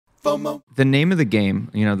FOMO. The name of the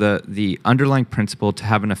game, the underlying principle to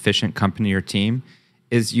have an efficient company or team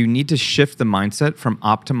is you need to shift the mindset from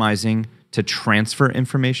optimizing to transfer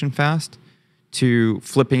information fast to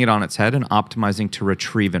flipping it on its head and optimizing to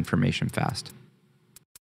retrieve information fast.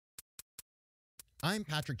 I'm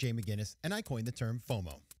Patrick J. McGinnis, and I coined the term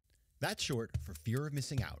FOMO. That's short for fear of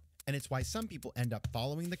missing out, and it's why some people end up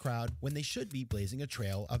following the crowd when they should be blazing a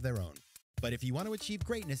trail of their own. But if you want to achieve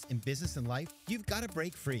greatness in business and life, you've got to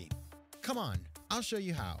break free. Come on, I'll show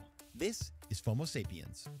you how. This is FOMO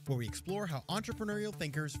Sapiens, where we explore how entrepreneurial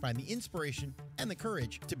thinkers find the inspiration and the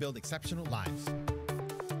courage to build exceptional lives.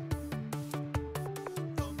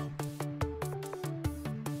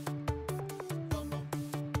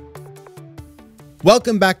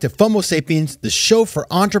 Welcome back to FOMO Sapiens, the show for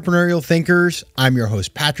entrepreneurial thinkers. I'm your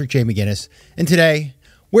host, Patrick J. McGinnis, and today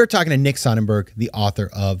we're talking to Nick Sonnenberg, the author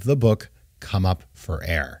of the book, Come Up for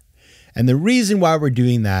Air. And the reason why we're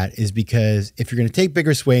doing that is because if you're going to take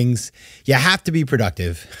bigger swings, you have to be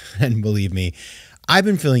productive. And believe me, I've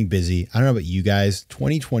been feeling busy. I don't know about you guys.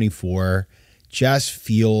 2024 just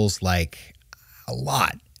feels like a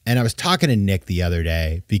lot. And I was talking to Nick the other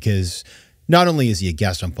day because not only is he a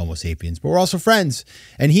guest on FOMO Sapiens, but we're also friends.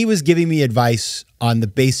 And he was giving me advice on the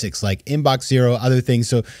basics like inbox zero, other things.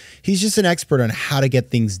 So he's just an expert on how to get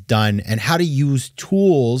things done and how to use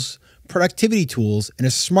tools, productivity tools, in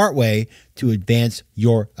a smart way to advance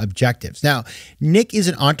your objectives. Now, Nick is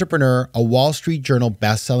an entrepreneur, a Wall Street Journal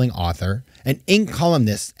best-selling author, an Inc.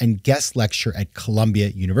 columnist, and guest lecturer at Columbia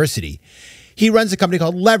University. He runs a company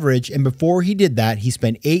called Leverage, and before he did that, he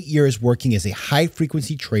spent 8 years working as a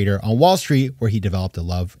high-frequency trader on Wall Street, where he developed a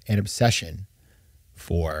love and obsession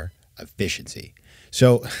for efficiency.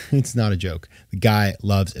 So it's not a joke. The guy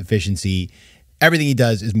loves efficiency. Everything he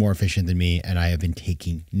does is more efficient than me, and I have been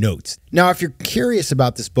taking notes. Now, if you're curious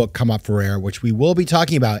about this book, Come Up for Air, which we will be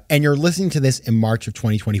talking about, and you're listening to this in March of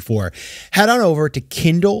 2024, head on over to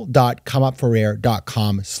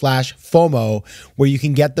kindle.comeupforair.com/FOMO, where you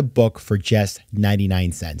can get the book for just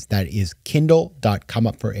 99 cents. That is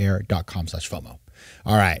kindle.comeupforair.com/FOMO.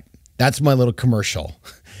 All right, that's my little commercial.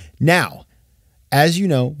 Now, as you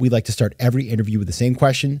know, we like to start every interview with the same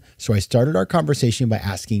question, so I started our conversation by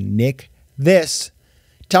asking Nick this.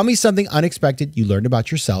 Tell me something unexpected you learned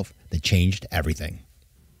about yourself that changed everything.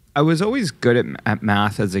 I was always good at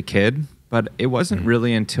math as a kid, but it wasn't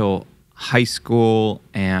really until high school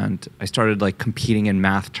and I started like competing in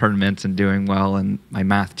math tournaments and doing well. And my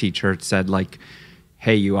math teacher said like,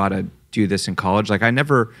 hey, you ought to do this in college. Like I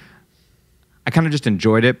kind of just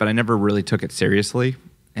enjoyed it, but I never really took it seriously.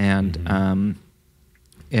 And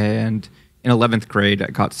in 11th grade, I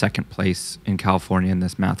got second place in California in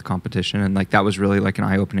this math competition. And like, that was really like an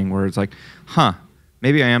eye-opening where it's like,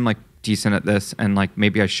 maybe I am like decent at this. And like,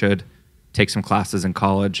 maybe I should take some classes in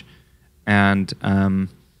college. And,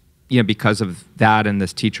 because of that and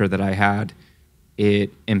this teacher that I had,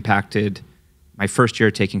 it impacted my first year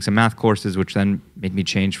taking some math courses, which then made me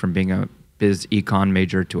change from being a biz econ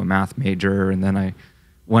major to a math major. And then I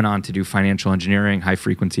went on to do financial engineering, high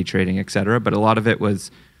frequency trading, et cetera. But a lot of it was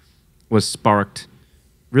sparked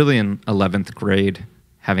really in 11th grade,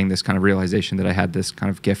 having this kind of realization that I had this kind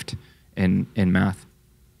of gift in math.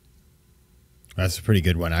 That's a pretty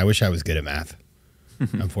good one. I wish I was good at math.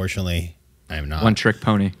 Unfortunately, I am not. One trick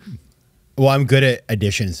pony. Well, I'm good at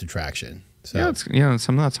addition and subtraction. So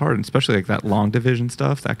some of that's hard, especially like that long division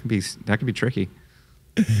stuff. That can be tricky.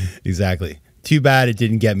 Exactly. Too bad it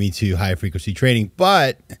didn't get me to high frequency trading,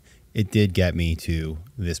 but it did get me to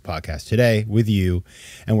this podcast today with you.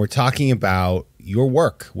 And we're talking about your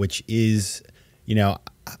work, which is,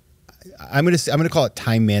 I'm going to call it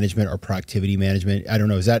time management or productivity management. I don't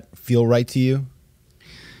know. Does that feel right to you? I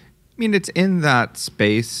mean, it's in that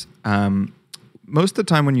space. Most of the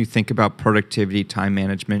time when you think about productivity, time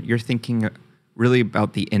management, you're thinking really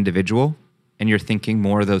about the individual, and you're thinking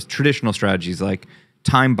more of those traditional strategies like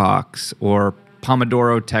time box or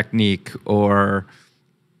Pomodoro technique or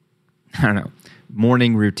I don't know,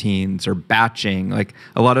 morning routines or batching, like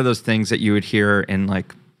a lot of those things that you would hear in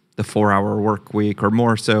like the 4-hour work week or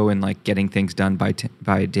more so in like Getting Things Done by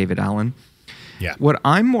David Allen. Yeah. What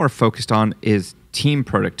I'm more focused on is team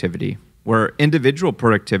productivity, where individual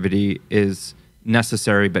productivity is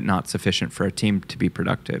necessary but not sufficient for a team to be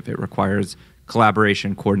productive. It requires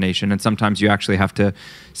collaboration, coordination, and sometimes you actually have to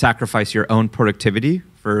sacrifice your own productivity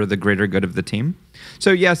for the greater good of the team.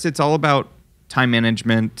 So yes, it's all about time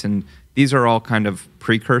management, and these are all kind of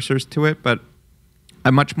precursors to it, but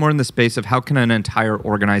I'm much more in the space of how can an entire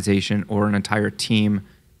organization or an entire team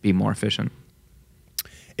be more efficient.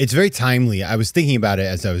 It's very timely. I was thinking about it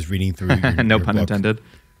as I was reading through your no pun book. intended.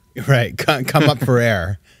 Right. Come Up for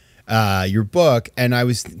Air. your book, and I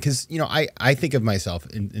was, because, you know, I think of myself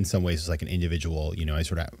in some ways as like an individual, you know, I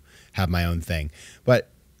sort of have my own thing, but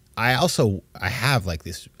I have like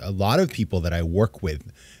a lot of people that I work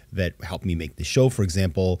with that help me make the show, for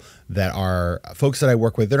example, that are folks that I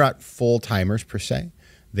work with. They're not full-timers per se.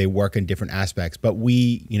 They work in different aspects, but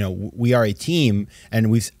we are a team,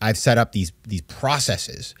 and I've set up these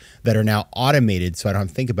processes that are now automated, so I don't have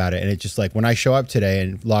to think about it. And it's just like when I show up today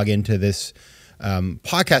and log into this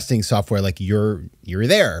podcasting software, like you're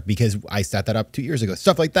there because I set that up 2 years ago,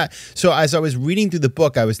 stuff like that. So as I was reading through the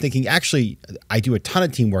book, I was thinking, actually, I do a ton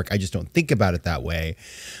of teamwork. I just don't think about it that way.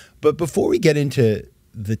 But before we get into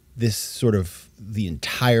this sort of the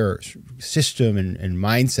entire system and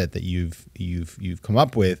mindset that you've come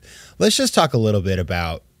up with, let's just talk a little bit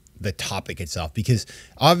about the topic itself, because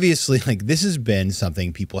obviously, like, this has been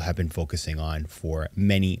something people have been focusing on for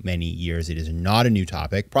many, many years. It is not a new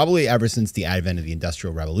topic, probably ever since the advent of the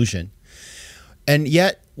Industrial Revolution, and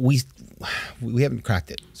yet we haven't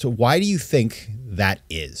cracked it. So why do you think that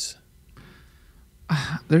is?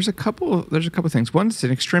 There's a couple things. One, it's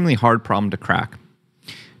an extremely hard problem to crack.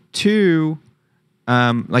 Two,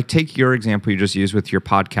 like, take your example you just used with your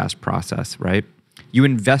podcast process, right? You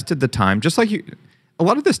invested the time, just like a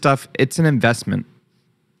lot of this stuff, it's an investment,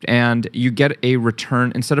 and you get a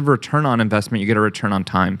return. Instead of a return on investment, you get a return on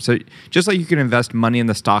time. So just like you can invest money in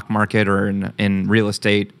the stock market or in real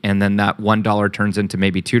estate, and then that $1 turns into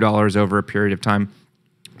maybe $2 over a period of time,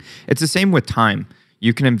 it's the same with time.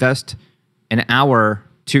 You can invest an hour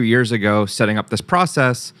 2 years ago setting up this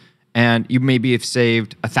process, and you maybe have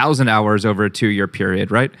saved 1,000 hours over a 2-year period,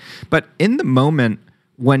 right? But in the moment,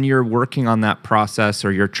 when you're working on that process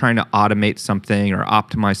or you're trying to automate something or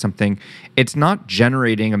optimize something, it's not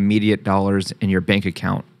generating immediate dollars in your bank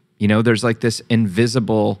account. You know, there's like this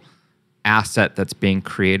invisible asset that's being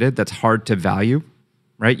created that's hard to value,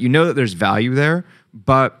 right? You know that there's value there,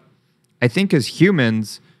 but I think as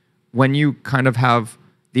humans, when you kind of have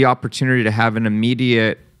the opportunity to have an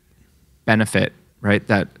immediate benefit, right?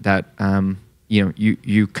 That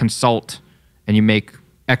you consult and you make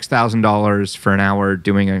X $1,000 for an hour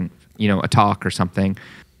doing a talk or something.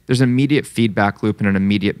 There's an immediate feedback loop and an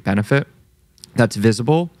immediate benefit that's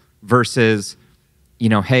visible versus,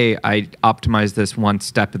 hey, I optimized this one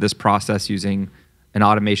step of this process using an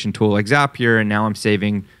automation tool like Zapier, and now I'm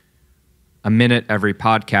saving a minute every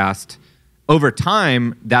podcast. Over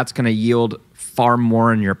time, that's going to yield far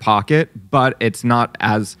more in your pocket, but it's not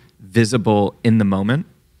as visible in the moment,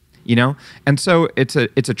 And so it's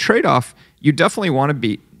a trade-off. You definitely want to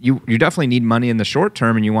be, you definitely need money in the short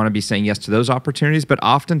term, and you want to be saying yes to those opportunities. But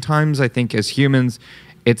oftentimes, I think as humans,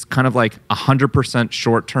 it's kind of like 100%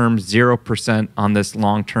 short term, 0% on this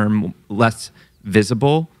long term, less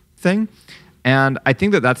visible thing. And I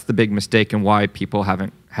think that that's the big mistake and why people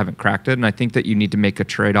haven't cracked it. And I think that you need to make a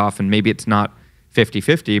trade-off, and maybe it's not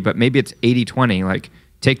 50-50, but maybe it's 80-20. Like,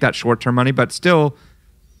 take that short-term money, but still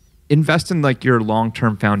invest in like your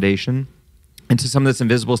long-term foundation into some of this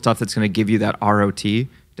invisible stuff that's going to give you that ROT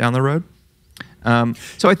down the road.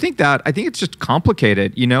 So I think it's just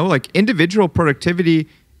complicated, like individual productivity,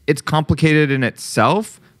 it's complicated in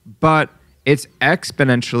itself, but it's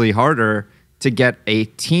exponentially harder to get a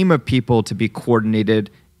team of people to be coordinated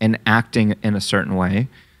and acting in a certain way.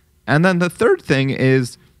 And then the third thing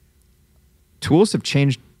is tools have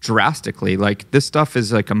changed drastically. Like, this stuff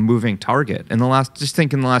is like a moving target. In the last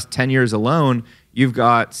 10 years alone, you've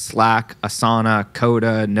got Slack, Asana,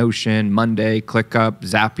 Coda, Notion, Monday, ClickUp,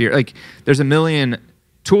 Zapier. Like, there's a million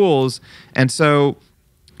tools. And so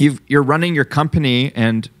you're running your company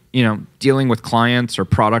and, dealing with clients or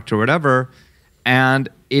product or whatever. And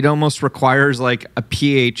it almost requires like a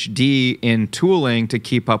PhD in tooling to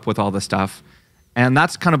keep up with all the stuff. And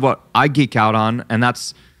that's kind of what I geek out on. And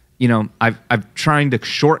that's, I'm trying to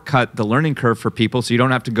shortcut the learning curve for people so you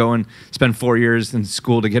don't have to go and spend 4 years in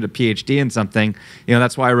school to get a PhD in something.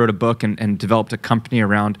 That's why I wrote a book and developed a company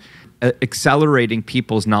around accelerating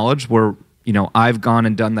people's knowledge, where, I've gone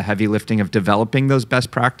and done the heavy lifting of developing those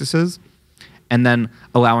best practices and then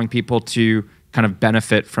allowing people to kind of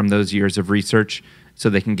benefit from those years of research so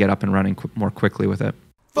they can get up and running more quickly with it.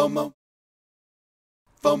 FOMO.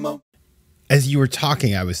 As you were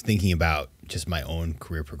talking, I was thinking about just my own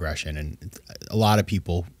career progression. And a lot of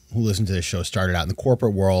people who listen to this show started out in the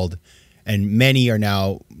corporate world, and many are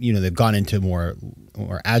now, they've gone into more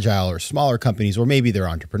agile or smaller companies, or maybe they're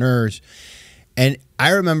entrepreneurs. And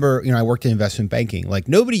I remember, I worked in investment banking. Like,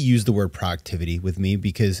 nobody used the word productivity with me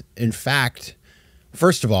because, in fact,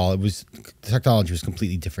 first of all, the technology was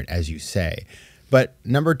completely different, as you say. But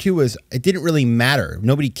number two was, it didn't really matter.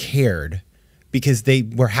 Nobody cared, because they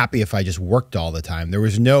were happy if I just worked all the time. There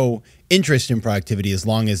was no interest in productivity as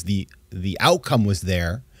long as the outcome was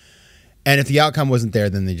there. And if the outcome wasn't there,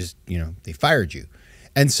 then they just, they fired you.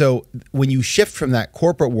 And so when you shift from that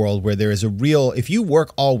corporate world where there is a real, if you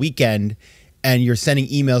work all weekend and you're sending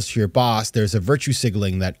emails to your boss, there's a virtue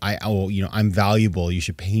signaling that I'm valuable. You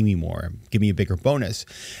should pay me more. Give me a bigger bonus.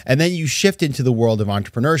 And then you shift into the world of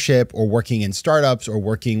entrepreneurship or working in startups or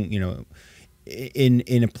working,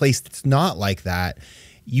 in a place that's not like that.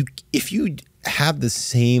 If you have the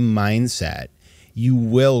same mindset, you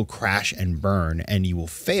will crash and burn and you will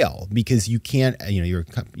fail because you can't, your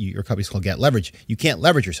company's called Get Leverage. You can't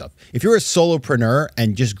leverage yourself. If you're a solopreneur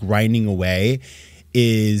and just grinding away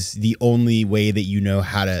is the only way that you know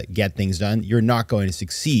how to get things done, you're not going to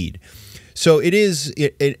succeed. So it is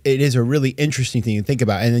a really interesting thing to think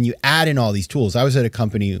about. And then you add in all these tools. I was at a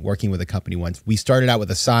company, working with a company once. We started out with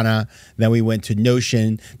Asana, then we went to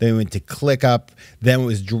Notion, then we went to ClickUp, then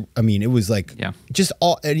it was like just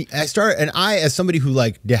all, and I, as somebody who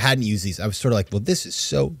hadn't used these, I was sort of like, well, this is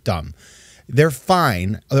so dumb. They're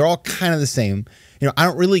fine. They're all kind of the same. I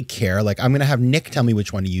don't really care. Like, I'm going to have Nick tell me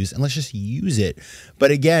which one to use and let's just use it.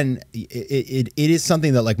 But again, it is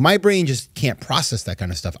something that my brain just can't process that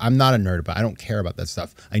kind of stuff. I'm not a nerd, but I don't care about that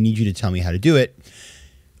stuff. I need you to tell me how to do it.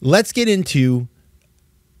 Let's get into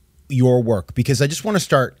your work because I just want to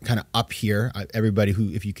start kind of up here. Everybody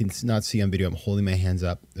who, if you can not see on video, I'm holding my hands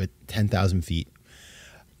up at 10,000 feet.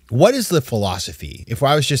 What is the philosophy? If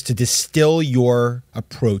I was just to distill your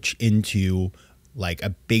approach into a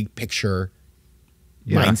big picture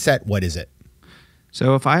mindset, what is it?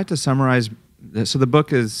 So if I had to summarize, so the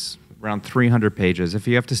book is around 300 pages. If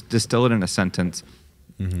you have to distill it in a sentence,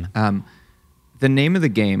 the name of the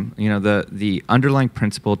game, the underlying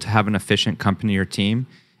principle to have an efficient company or team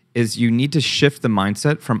is you need to shift the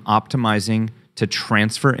mindset from optimizing to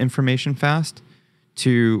transfer information fast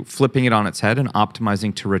to flipping it on its head and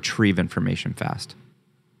optimizing to retrieve information fast.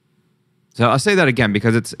 So I'll say that again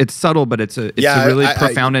because it's subtle, but it's a really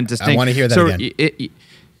profound and distinct. I want to hear that again.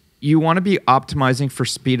 You want to be optimizing for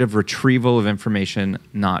speed of retrieval of information,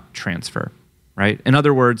 not transfer, right? In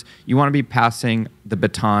other words, you want to be passing the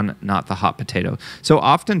baton, not the hot potato. So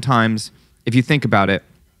oftentimes, if you think about it,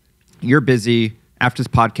 you're busy. After this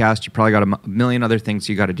podcast, you probably got a million other things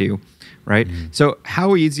you got to do, right? Mm-hmm. So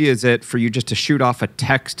how easy is it for you just to shoot off a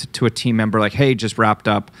text to a team member like, hey, just wrapped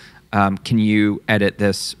up. Can you edit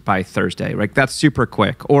this by Thursday? Right? That's super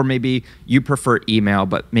quick. Or maybe you prefer email,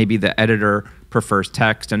 but maybe the editor prefers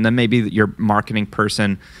text. And then maybe your marketing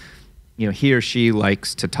person, he or she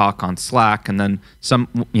likes to talk on Slack. And then some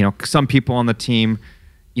people on the team,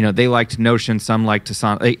 they like Notion, some like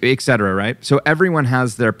to et cetera, right? So everyone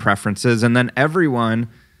has their preferences. And then everyone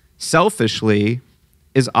selfishly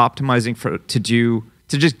is optimizing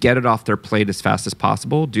to just get it off their plate as fast as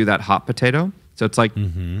possible, do that hot potato. So it's like,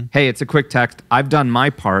 hey, it's a quick text. I've done my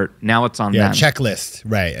part. Now it's on them. Yeah, checklist.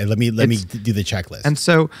 Right. Let me do the checklist. And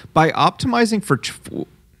so by optimizing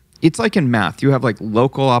it's like in math. You have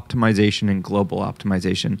local optimization and global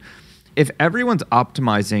optimization. If everyone's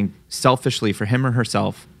optimizing selfishly for him or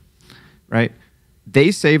herself, right, they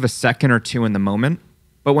save a second or two in the moment.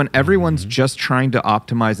 But when everyone's just trying to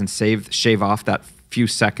optimize and shave off that few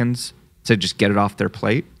seconds to just get it off their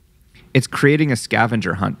plate, it's creating a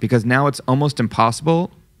scavenger hunt because now it's almost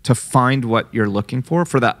impossible to find what you're looking for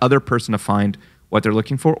that other person to find what they're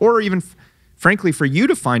looking for, or even, frankly, for you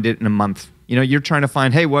to find it in a month. You're trying to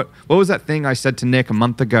find, hey, what was that thing I said to Nick a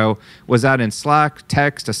month ago? Was that in Slack,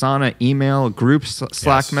 text, Asana, email, group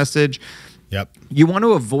Slack message? Yep. You want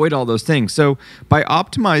to avoid all those things. So by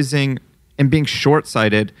optimizing and being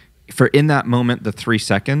short-sighted for in that moment, the 3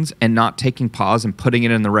 seconds, and not taking pause and putting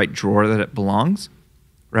it in the right drawer that it belongs,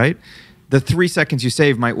 right? The 3 seconds you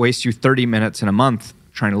save might waste you 30 minutes in a month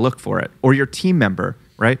trying to look for it, or your team member,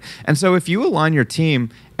 right? And so if you align your team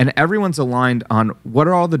and everyone's aligned on what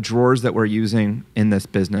are all the drawers that we're using in this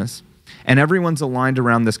business, and everyone's aligned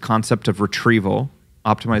around this concept of retrieval,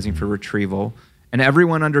 optimizing for retrieval, and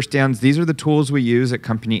everyone understands these are the tools we use at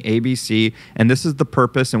company ABC, and this is the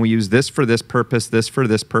purpose, and we use this for this purpose, this for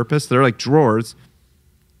this purpose. They're like drawers.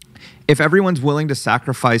 If everyone's willing to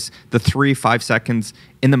sacrifice the 3-5 seconds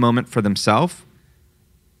in the moment for themselves,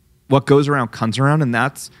 what goes around comes around. And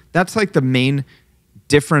that's like the main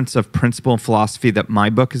difference of principle and philosophy that my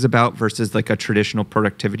book is about versus a traditional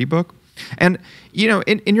productivity book. And,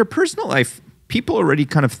 in your personal life, people already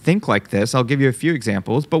kind of think like this. I'll give you a few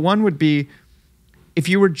examples, but one would be if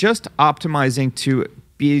you were just optimizing to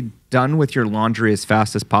be done with your laundry as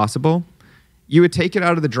fast as possible, you would take it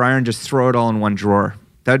out of the dryer and just throw it all in one drawer.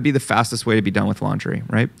 That would be the fastest way to be done with laundry,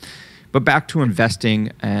 right? But back to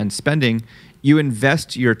investing and spending, you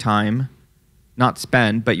invest your time, not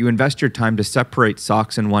spend, but you invest your time to separate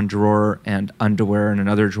socks in one drawer and underwear in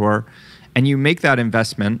another drawer. And you make that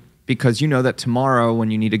investment because you know that tomorrow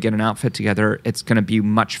when you need to get an outfit together, it's going to be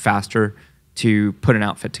much faster to put an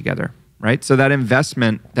outfit together, right? So that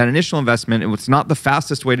investment, that initial investment, it's not the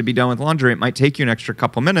fastest way to be done with laundry. It might take you an extra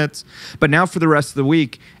couple minutes, but now for the rest of the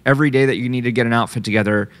week, every day that you need to get an outfit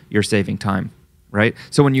together, you're saving time, right?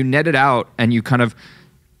 So when you net it out and you kind of,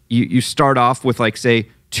 you start off with like, say,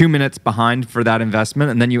 2 minutes behind for that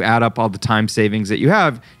investment, and then you add up all the time savings that you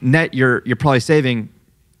have, net you're probably saving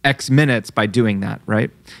X minutes by doing that, right?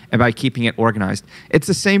 And by keeping it organized. It's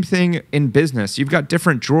the same thing in business. You've got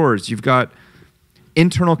different drawers. You've got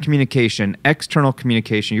internal communication, external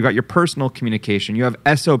communication. You've got your personal communication. You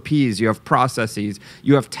have SOPs, you have processes,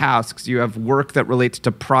 you have tasks, you have work that relates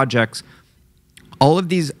to projects. All of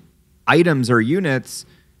these items or units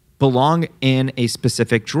belong in a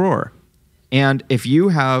specific drawer. And if you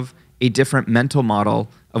have a different mental model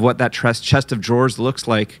of what that chest of drawers looks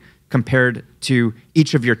like compared to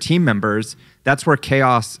each of your team members, that's where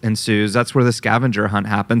chaos ensues. That's where the scavenger hunt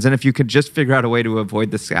happens. And if you could just figure out a way to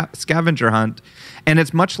avoid the scavenger hunt, and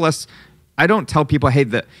it's much less, I don't tell people, hey,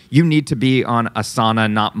 that you need to be on Asana,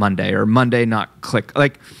 not Monday, or Monday, not Click.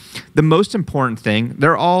 Like the most important thing,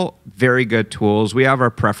 they're all very good tools. We have our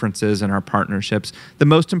preferences and our partnerships. The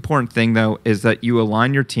most important thing though, is that you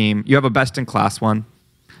align your team. You have a best-in-class one,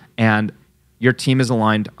 and your team is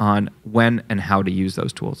aligned on when and how to use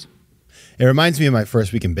those tools. It reminds me of my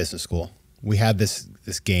first week in business school. We had this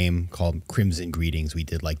game called Crimson Greetings. We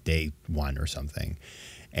did like day 1 or something,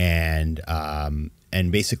 and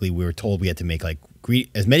basically we were told we had to make like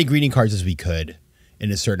as many greeting cards as we could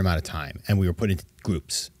in a certain amount of time, and we were put into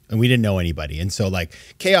groups, and we didn't know anybody, and so like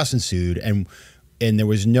chaos ensued, and there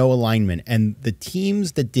was no alignment. And the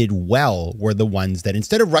teams that did well were the ones that,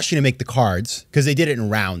 instead of rushing to make the cards, because they did it in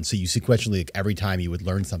rounds, so you sequentially, like, every time you would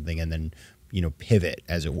learn something and then pivot,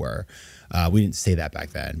 as it were. We didn't say that back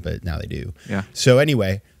then, but now they do. Yeah. So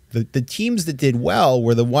anyway, the teams that did well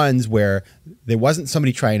were the ones where there wasn't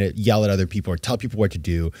somebody trying to yell at other people or tell people what to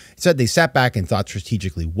do. Instead, they sat back and thought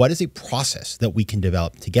strategically, what is a process that we can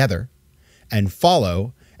develop together and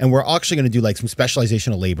follow? And we're actually going to do like some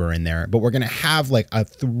specialization of labor in there, but we're going to have like a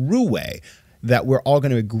throughway that we're all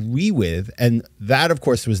going to agree with. And that, of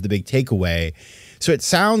course, was the big takeaway. So it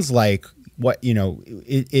sounds like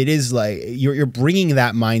it is like you're bringing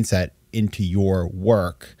that mindset into your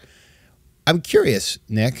work. I'm curious,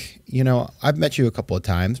 Nick, I've met you a couple of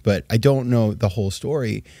times, but I don't know the whole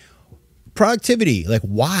story. Productivity, like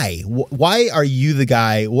why are you the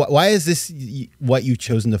guy? Why is this what you've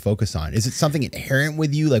chosen to focus on? Is it something inherent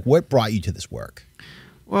with you? Like what brought you to this work?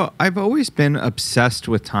 Well, I've always been obsessed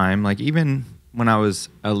with time. Like even when I was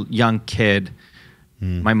a young kid,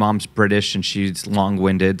 my mom's British and she's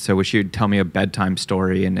long-winded, so she would tell me a bedtime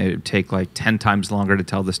story and it would take like 10 times longer to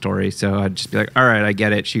tell the story. So I'd just be like, all right, I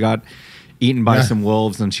get it. She got eaten by some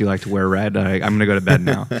wolves and she liked to wear red. I'm going to go to bed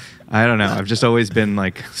now. I don't know. I've just always been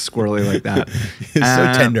like squirrely like that. It's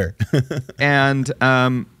so tender. And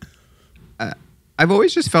I've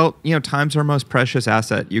always just felt, time's our most precious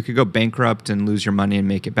asset. You could go bankrupt and lose your money and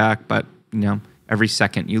make it back, but every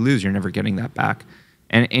second you lose, you're never getting that back.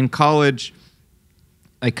 And in college,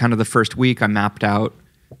 like kind of the first week, I mapped out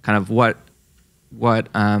kind of what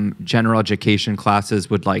general education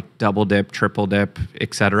classes would like double dip, triple dip,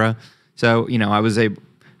 etc. So, I was able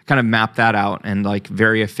kind of map that out and like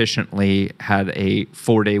very efficiently had a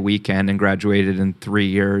 4-day weekend and graduated in 3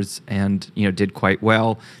 years and, did quite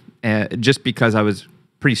well just because I was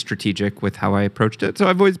pretty strategic with how I approached it. So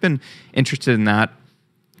I've always been interested in that.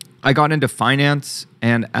 I got into finance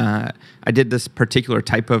and I did this particular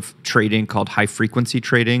type of trading called high frequency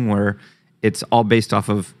trading, where it's all based off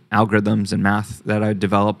of algorithms and math that I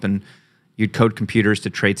developed, and you'd code computers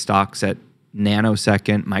to trade stocks at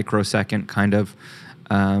nanosecond, microsecond kind of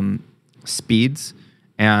speeds.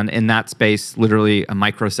 And in that space, literally a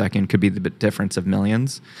microsecond could be the difference of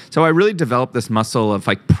millions. So I really developed this muscle of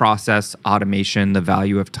like process automation, the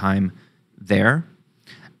value of time there.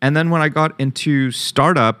 And then when I got into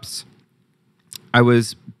startups,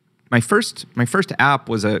 my first app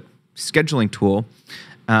was a scheduling tool.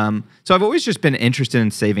 So I've always just been interested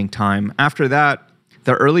in saving time. After that,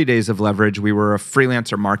 the early days of Leverage, we were a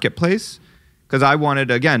freelancer marketplace because I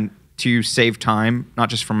wanted, again, to save time, not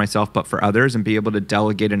just for myself, but for others, and be able to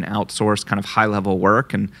delegate and outsource kind of high-level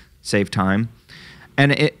work and save time.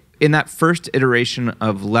 And in that first iteration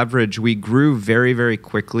of Leverage, we grew very, very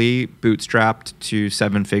quickly, bootstrapped to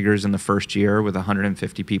 7 figures in the first year with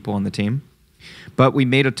 150 people on the team. But we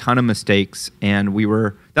made a ton of mistakes, and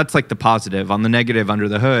that's like the positive. On the negative, under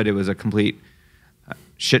the hood, it was a complete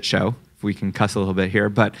shit show, if we can cuss a little bit here,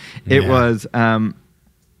 but it was,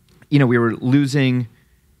 we were losing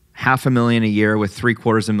 $500,000 a year with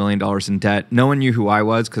 $750,000 in debt. No one knew who I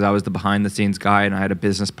was because I was the behind the scenes guy and I had a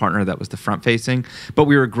business partner that was the front facing. But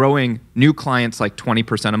we were growing new clients like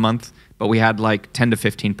 20% a month, but we had like 10 to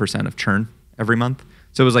 15% of churn every month.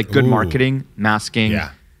 So it was like good marketing, masking.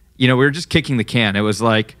 Yeah. We were just kicking the can. It was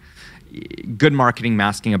like good marketing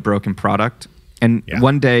masking a broken product. And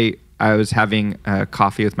one day I was having a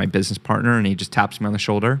coffee with my business partner and he just taps me on the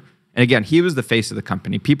shoulder. And again, he was the face of the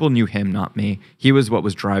company. People knew him, not me. He was what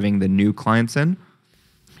was driving the new clients in.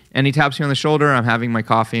 And he taps me on the shoulder. I'm having my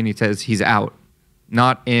coffee and he says, he's out.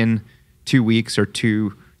 Not in 2 weeks or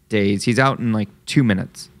 2 days. He's out in like 2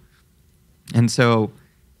 minutes. And so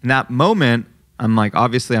in that moment, I'm like,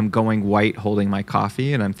 obviously I'm going white holding my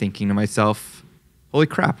coffee and I'm thinking to myself, holy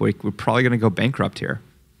crap, we're probably going to go bankrupt here.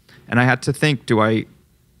 And I had to think, do I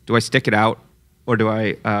stick it out or do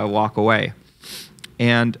I walk away?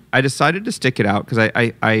 And I decided to stick it out because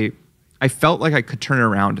I felt like I could turn it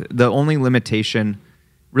around. The only limitation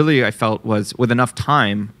really I felt was with enough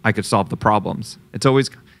time, I could solve the problems. It's always,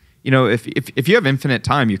 if you have infinite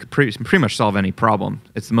time, you could pretty much solve any problem.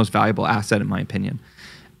 It's the most valuable asset in my opinion.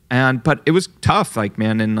 But it was tough. Like,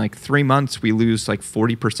 man, in like 3 months, we lose like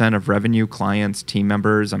 40% of revenue, clients, team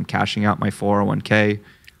members. I'm cashing out my 401k.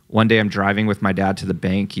 One day I'm driving with my dad to the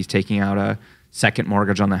bank. He's taking out a second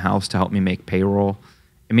mortgage on the house to help me make payroll.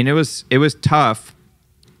 I mean, it was tough.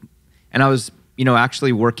 And I was,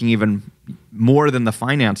 actually working even more than the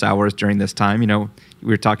finance hours during this time. We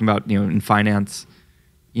were talking about, in finance,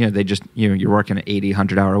 they just, you're working an 80,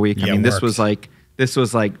 100-hour week. I mean, this was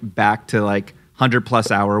like back to like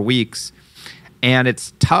 100+ hour weeks. And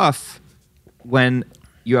it's tough when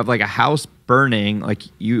you have like a house burning, like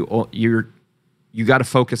you got to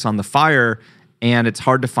focus on the fire and it's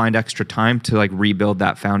hard to find extra time to like rebuild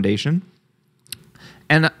that foundation.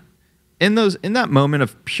 And in that moment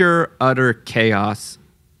of pure, utter chaos,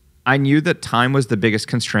 I knew that time was the biggest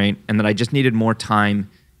constraint and that I just needed more time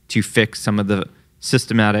to fix some of the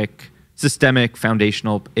systemic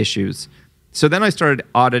foundational issues. So then I started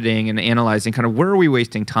auditing and analyzing kind of where are we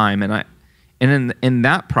wasting time? And in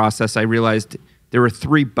that process, I realized there were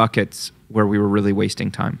 3 buckets where we were really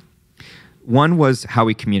wasting time. One was how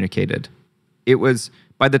we communicated. It was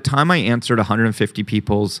by the time I answered 150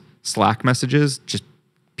 people's Slack messages, just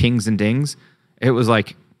pings and dings, it was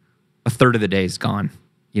like a third of the day is gone,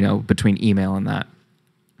 between email and that.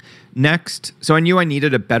 Next, so I knew I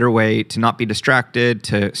needed a better way to not be distracted,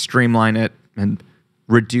 to streamline it and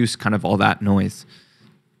reduce kind of all that noise.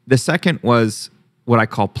 The second was what I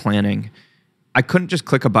call planning. I couldn't just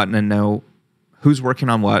click a button and know who's working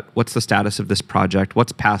on what's the status of this project,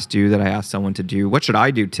 what's past due that I asked someone to do, what should I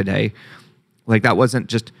do today? Like that wasn't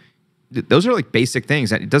just, those are like basic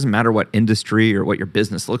things. It doesn't matter what industry or what your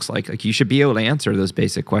business looks like. Like you should be able to answer those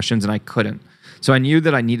basic questions and I couldn't. So I knew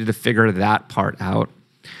that I needed to figure that part out.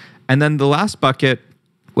 And then the last bucket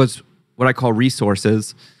was what I call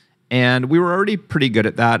resources. And we were already pretty good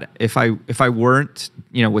at that. If I weren't,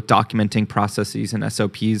 with documenting processes and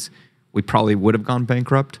SOPs, we probably would have gone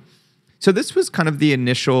bankrupt. So this was kind of the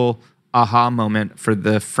initial aha moment for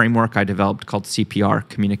the framework I developed called CPR,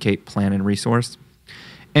 Communicate, Plan, and Resource.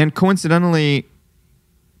 And coincidentally,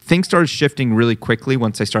 things started shifting really quickly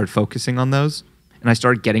once I started focusing on those. And I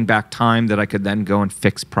started getting back time that I could then go and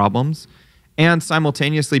fix problems. And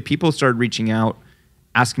simultaneously, people started reaching out,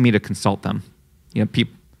 asking me to consult them.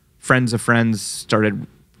 Friends of friends started,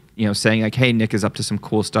 saying like, hey, Nick is up to some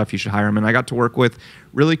cool stuff. You should hire him. And I got to work with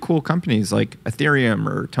really cool companies like Ethereum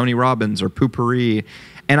or Tony Robbins or Poopery.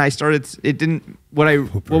 And I started,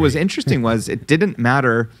 what was interesting was it didn't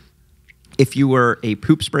matter if you were a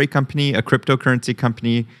poop spray company, a cryptocurrency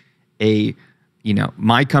company,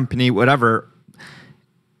 my company, whatever.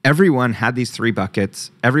 Everyone had these 3 buckets.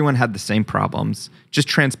 Everyone had the same problems, just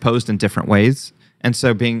transposed in different ways. And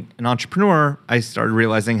so being an entrepreneur, I started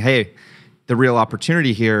realizing, hey, the real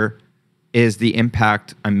opportunity here is the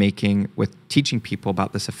impact I'm making with teaching people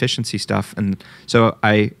about this efficiency stuff. And so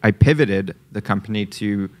I pivoted the company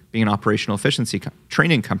to being an operational efficiency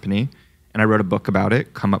training company. And I wrote a book about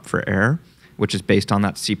it, Come Up for Air, which is based on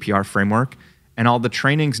that CPR framework. And all the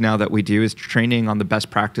trainings now that we do is training on the best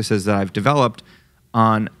practices that I've developed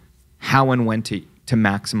on how and when to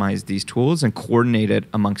maximize these tools and coordinate it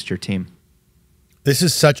amongst your team. This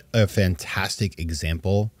is such a fantastic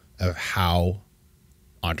example of how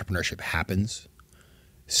entrepreneurship happens.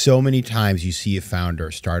 So many times you see a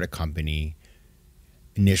founder start a company,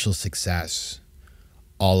 initial success,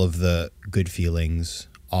 all of the good feelings,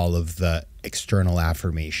 all of the external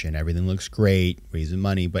affirmation, everything looks great, raising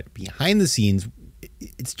money, but behind the scenes,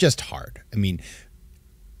 it's just hard. I mean,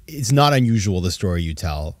 it's not unusual, the story you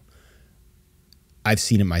tell. I've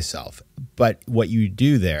seen it myself. But what you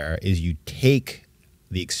do there is you take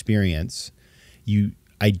the experience, you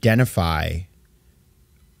identify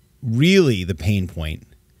really the pain point,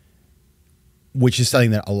 which is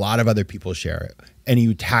something that a lot of other people share, and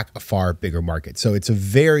you attack a far bigger market. So it's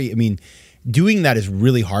doing that is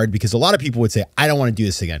really hard because a lot of people would say, I don't want to do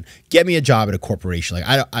this again. Get me a job at a corporation.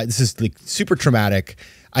 Like this is like super traumatic.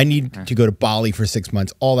 I need to go to Bali for 6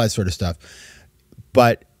 months, all that sort of stuff.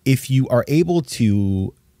 But if you are able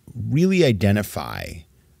to really identify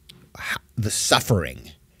the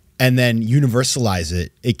suffering and then universalize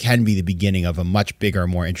it, it can be the beginning of a much bigger,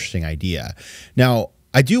 more interesting idea. Now,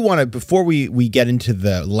 I do want to, before we get into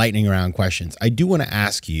the lightning round questions, I do want to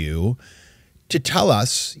ask you to tell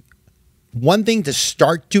us one thing to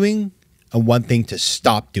start doing and one thing to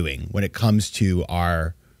stop doing when it comes to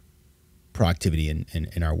our productivity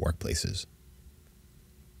in our workplaces.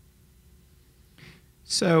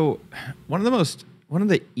 So one of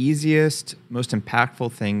the easiest, most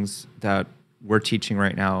impactful things that we're teaching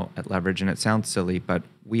right now at Leverage, and it sounds silly, but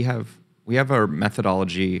we have our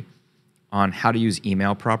methodology on how to use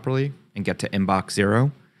email properly and get to inbox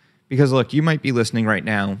zero. Because look, you might be listening right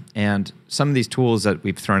now, and some of these tools that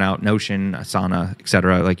we've thrown out, Notion, Asana, et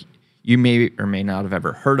cetera, like you may or may not have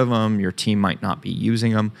ever heard of them. Your team might not be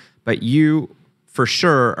using them, but you for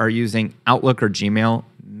sure are using Outlook or Gmail,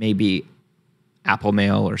 maybe Apple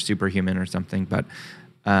Mail or Superhuman or something, but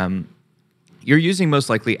you're using most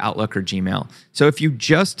likely Outlook or Gmail. So if you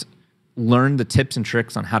just learn the tips and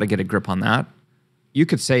tricks on how to get a grip on that, you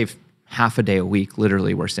could save half a day a week,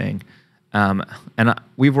 literally, we're saying.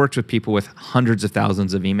 We've worked with people with hundreds of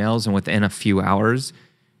thousands of emails, and within a few hours,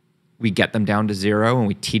 we get them down to zero, and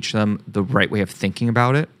we teach them the right way of thinking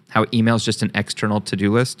about it, how email is just an external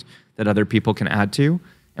to-do list that other people can add to.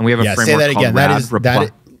 And we have a framework say that called again.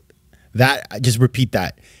 Just repeat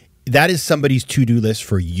that. That is somebody's to-do list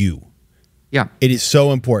for you. Yeah. It is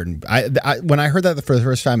so important. When I heard that for the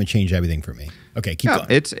first time, it changed everything for me. Okay, keep going.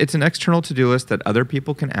 It's an external to-do list that other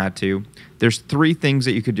people can add to. There's 3 things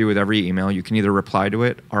that you could do with every email. You can either reply to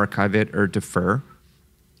it, archive it, or defer.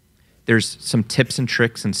 There's some tips and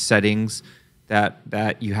tricks and settings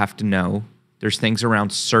that you have to know. There's things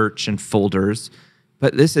around search and folders.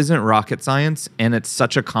 But this isn't rocket science, and it's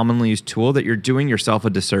such a commonly used tool that you're doing yourself a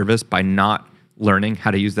disservice by not learning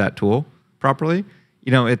how to use that tool properly.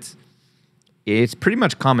 You know, it's pretty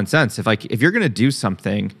much common sense. If you're going to do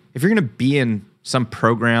something, if you're going to be in some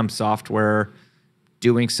program, software,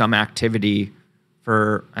 doing some activity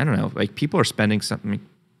for, I don't know, like people are spending something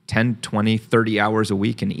 10, 20, 30 hours a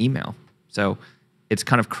week in email. So it's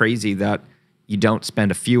kind of crazy that you don't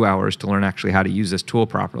spend a few hours to learn actually how to use this tool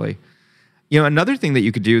properly. You know, another thing that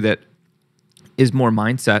you could do that is more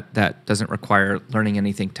mindset that doesn't require learning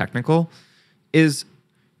anything technical is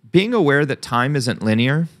being aware that time isn't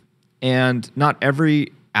linear and not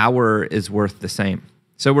every hour is worth the same.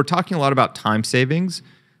 So we're talking a lot about time savings,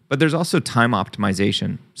 but there's also time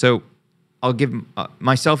optimization. So I'll give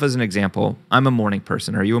myself as an example. I'm a morning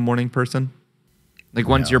person. Are you a morning person? Like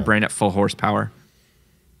when's your brain at full horsepower?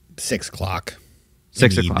 6 o'clock.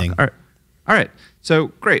 6 o'clock. All right. So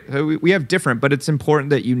great. So we have different, but it's important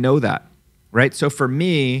that you know that, right? So for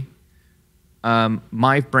me,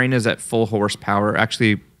 my brain is at full horsepower.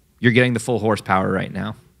 Actually, you're getting the full horsepower right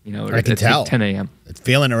now. You know, I can tell. 10 a.m. It's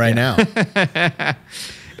feeling it right now.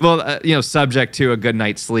 Well, subject to a good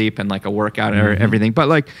night's sleep and like a workout or everything. But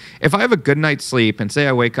like, if I have a good night's sleep and say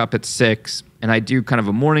I wake up at 6 and I do kind of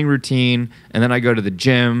a morning routine and then I go to the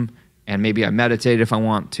gym and maybe I meditate if I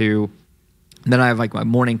want to, and then I have like my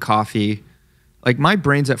morning coffee, like my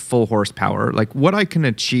brain's at full horsepower. Like what I can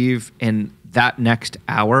achieve in that next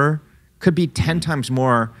hour could be 10 times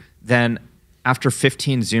more than after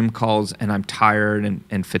 15 Zoom calls and I'm tired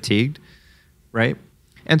and fatigued, right?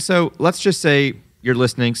 And so let's just say you're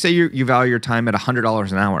listening, say you value your time at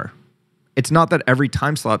 $100 an hour. It's not that every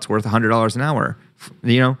time slot's worth $100 an hour.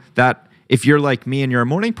 You know, that if you're like me and you're a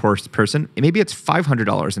morning person, maybe it's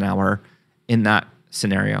 $500 an hour in that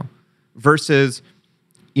scenario versus,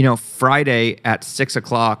 you know, Friday at 6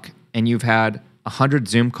 o'clock and you've had 100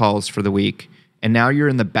 Zoom calls for the week and now you're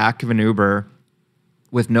in the back of an Uber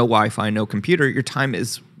with no Wi-Fi, no computer, your time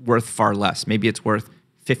is worth far less. Maybe it's worth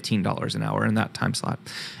 $15 an hour in that time slot.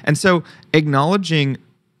 And so acknowledging,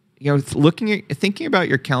 you know, thinking about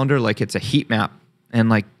your calendar like it's a heat map and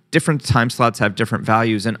like different time slots have different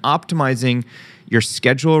values and optimizing your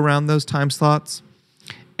schedule around those time slots.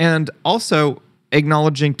 And also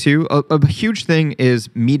acknowledging too, a huge thing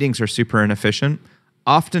is meetings are super inefficient.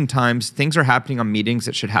 oftentimes things are happening on meetings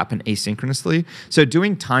that should happen asynchronously. So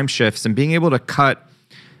doing time shifts and being able to cut,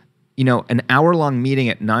 an hour-long meeting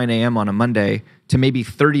at 9 a.m. on a Monday to maybe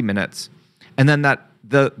 30 minutes. And then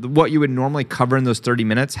what you would normally cover in those 30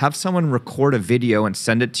 minutes, have someone record a video and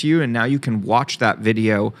send it to you. And now you can watch that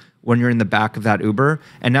video when you're in the back of that Uber.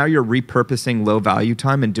 And now you're repurposing low value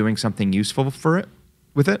time and doing something useful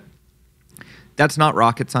with it. That's not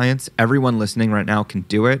rocket science. Everyone listening right now can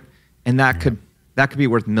do it. And that could be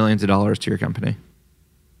worth millions of dollars to your company.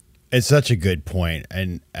 It's such a good point.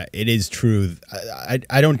 And it is true.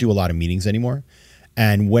 I don't do a lot of meetings anymore.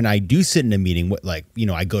 And when I do sit in a meeting,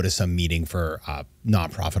 I go to some meeting for a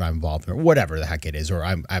nonprofit I'm involved in, or whatever the heck it is, or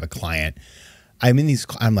I have a client. I'm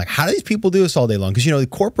like, how do these people do this all day long? Because, the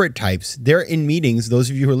corporate types, they're in meetings. Those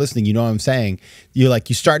of you who are listening, you know what I'm saying. You're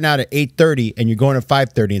starting out at 8:30 and you're going at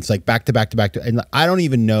 5:30. It's like back to back to back to. And I don't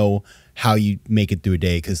even know how you make it through a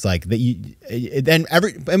day, because and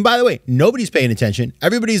by the way, nobody's paying attention.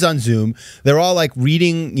 Everybody's on Zoom. They're all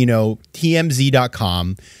reading,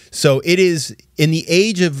 TMZ.com. So it is, in the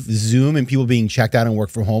age of Zoom and people being checked out and work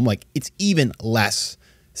from home, it's even less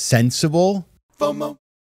sensible. FOMO.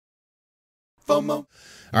 All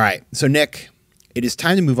right. So Nick, it is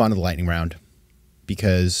time to move on to the lightning round,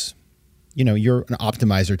 because, you're an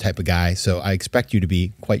optimizer type of guy. So I expect you to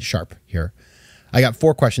be quite sharp here. I got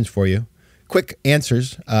 4 questions for you. Quick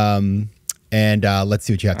answers. And let's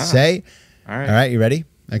see what you have to say. All right. All right. You ready?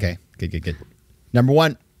 Okay. Good. Number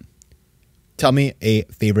 1, tell me a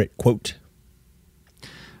favorite quote.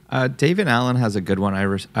 David Allen has a good one I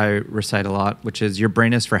recite a lot, which is, your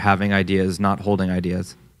brain is for having ideas, not holding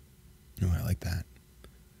ideas. Oh, I like that.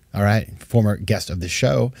 All right. Former guest of the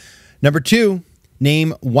show. Number 2,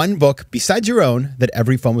 name one book besides your own that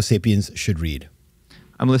every FOMO Sapiens should read.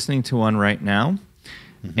 I'm listening to one right now,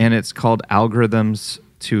 and it's called Algorithms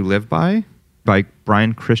to Live by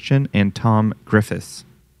Brian Christian and Tom Griffiths.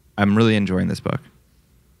 I'm really enjoying this book.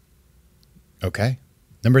 Okay.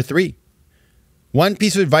 Number 3, one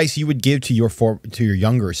piece of advice you would give to your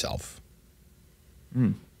younger self.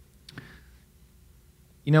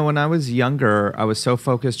 When I was younger, I was so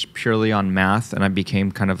focused purely on math, and I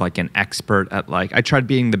became kind of like an expert at I tried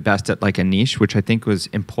being the best at a niche, which I think was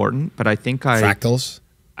important, but I think Fractals?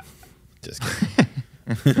 Just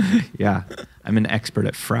kidding. Yeah, I'm an expert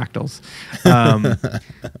at fractals.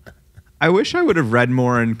 I wish I would have read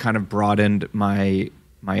more and kind of broadened my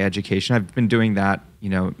education. I've been doing that,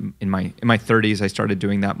 in my 30s. I started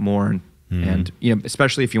doing that more, and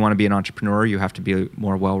especially if you want to be an entrepreneur, you have to be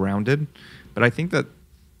more well-rounded. But I think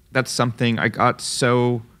that's something I got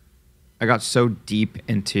so deep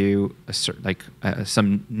into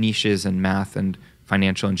some niches in math and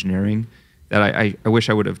financial engineering that I wish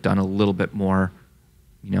I would have done a little bit more,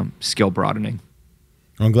 skill broadening.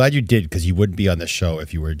 Well, I'm glad you did, because you wouldn't be on the show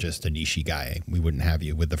if you were just a niche guy. We wouldn't have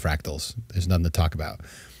you with the fractals. There's nothing to talk about.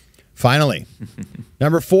 Finally,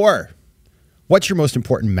 number 4, what's your most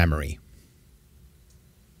important memory?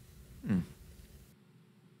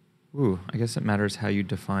 Ooh, I guess it matters how you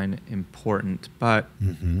define important, but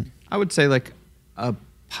I would say a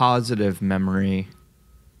positive memory.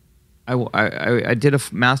 I did a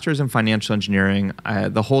master's in financial engineering.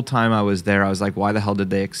 The whole time I was there, I was like, why the hell did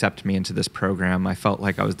they accept me into this program? I felt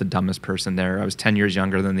like I was the dumbest person there. I was 10 years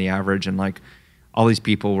younger than the average, and all these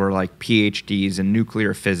people were PhDs in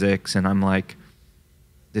nuclear physics, and I'm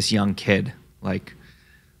this young kid.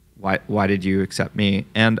 Why did you accept me?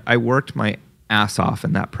 And I worked my ass off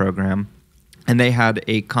in that program, and they had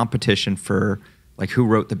a competition for who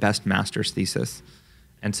wrote the best master's thesis.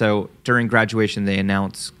 And so during graduation, they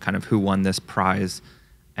announced kind of who won this prize,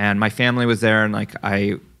 and my family was there, and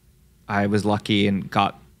I was lucky and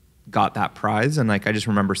got that prize. And I just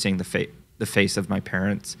remember seeing the face of my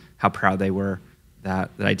parents, how proud they were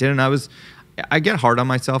that I did. And I get hard on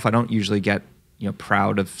myself. I don't usually get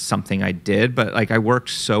proud of something I did, but I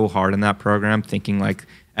worked so hard in that program, thinking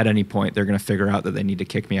at any point they're going to figure out that they need to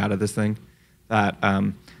kick me out of this thing.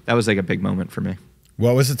 That was a big moment for me.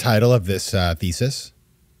 What was the title of this thesis?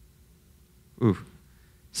 Ooh,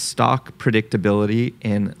 stock predictability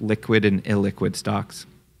in liquid and illiquid stocks.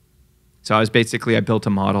 So I built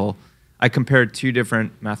a model. I compared 2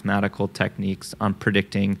 different mathematical techniques on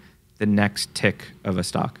predicting the next tick of a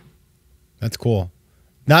stock. That's cool.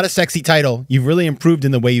 Not a sexy title. You've really improved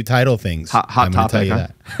in the way you title things. Hot I'm topic, tell you huh?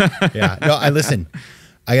 that. Yeah. No, listen.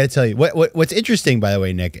 I got to tell you, what's interesting, by the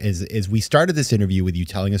way, Nick, is we started this interview with you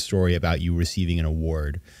telling a story about you receiving an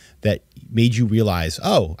award that made you realize,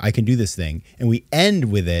 oh, I can do this thing. And we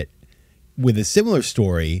end with it with a similar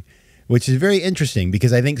story which is very interesting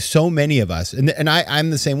because I think so many of us, and I'm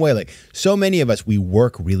the same way, like so many of us, we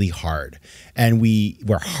work really hard and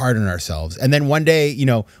we're hard on ourselves. And then one day, you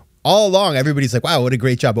know, all along, everybody's like, wow, what a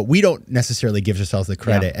great job. But we don't necessarily give ourselves the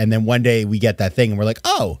credit. Yeah. And then one day we get that thing and we're like,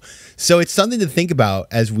 oh, so it's something to think about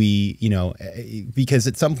as we, you know, because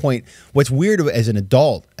at some point, what's weird as an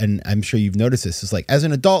adult, and I'm sure you've noticed this, is like as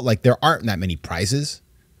an adult, like there aren't that many prizes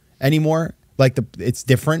anymore. Like it's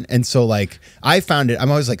different. And so like I found it,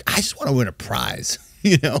 I'm always like, I just want to win a prize,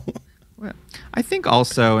 you know? Well, I think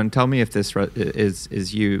also, and tell me if this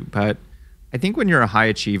is you, but I think when you're a high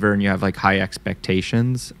achiever and you have like high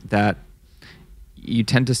expectations, that you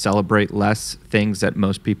tend to celebrate less things that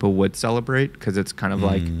most people would celebrate, because it's kind of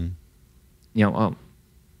like, you know, oh,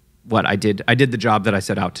 what I did the job that I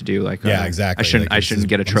set out to do. Like, yeah, exactly. I shouldn't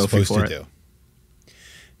get a trophy for it.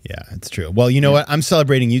 Yeah, it's true. Well, you know what? I'm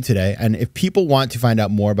celebrating you today. And if people want to find out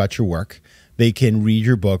more about your work, they can read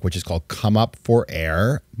your book, which is called Come Up for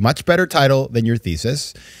Air. Much better title than your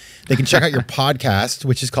thesis. They can check out your podcast,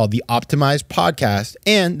 which is called the Optimized Podcast,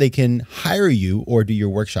 and they can hire you or do your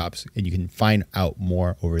workshops, and you can find out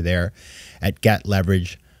more over there at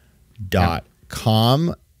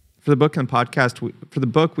getleverage.com. For the book and podcast, for the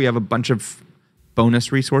book, we have a bunch of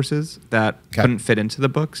bonus resources that couldn't fit into the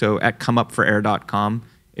book. So at comeupforair.com,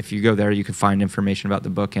 if you go there, you can find information about the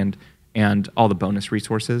book and all the bonus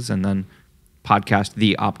resources. And then podcast,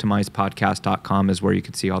 theoptimizedpodcast.com is where you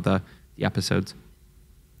can see all the episodes.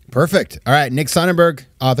 Perfect. All right. Nick Sonnenberg,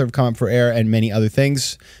 author of Come Up for Air and many other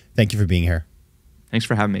things. Thank you for being here. Thanks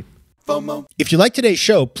for having me. FOMO. If you like today's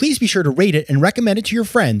show, please be sure to rate it and recommend it to your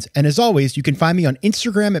friends. And as always, you can find me on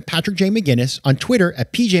Instagram at Patrick J. McGinnis, on Twitter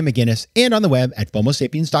at PJ McGinnis, and on the web at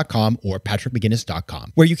FOMOSapiens.com or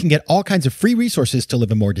PatrickMcGinnis.com, where you can get all kinds of free resources to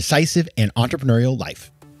live a more decisive and entrepreneurial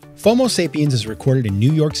life. FOMO Sapiens is recorded in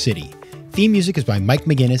New York City. Theme music is by Mike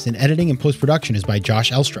McGinnis, and editing and post-production is by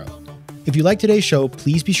Josh Elstro. If you like today's show,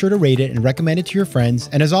 please be sure to rate it and recommend it to your friends.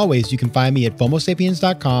 And as always, you can find me at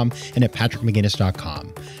FOMOSapiens.com and at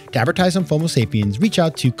PatrickMcGinnis.com. To advertise on FOMO Sapiens, reach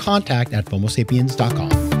out to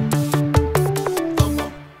contact@FOMOSapiens.com.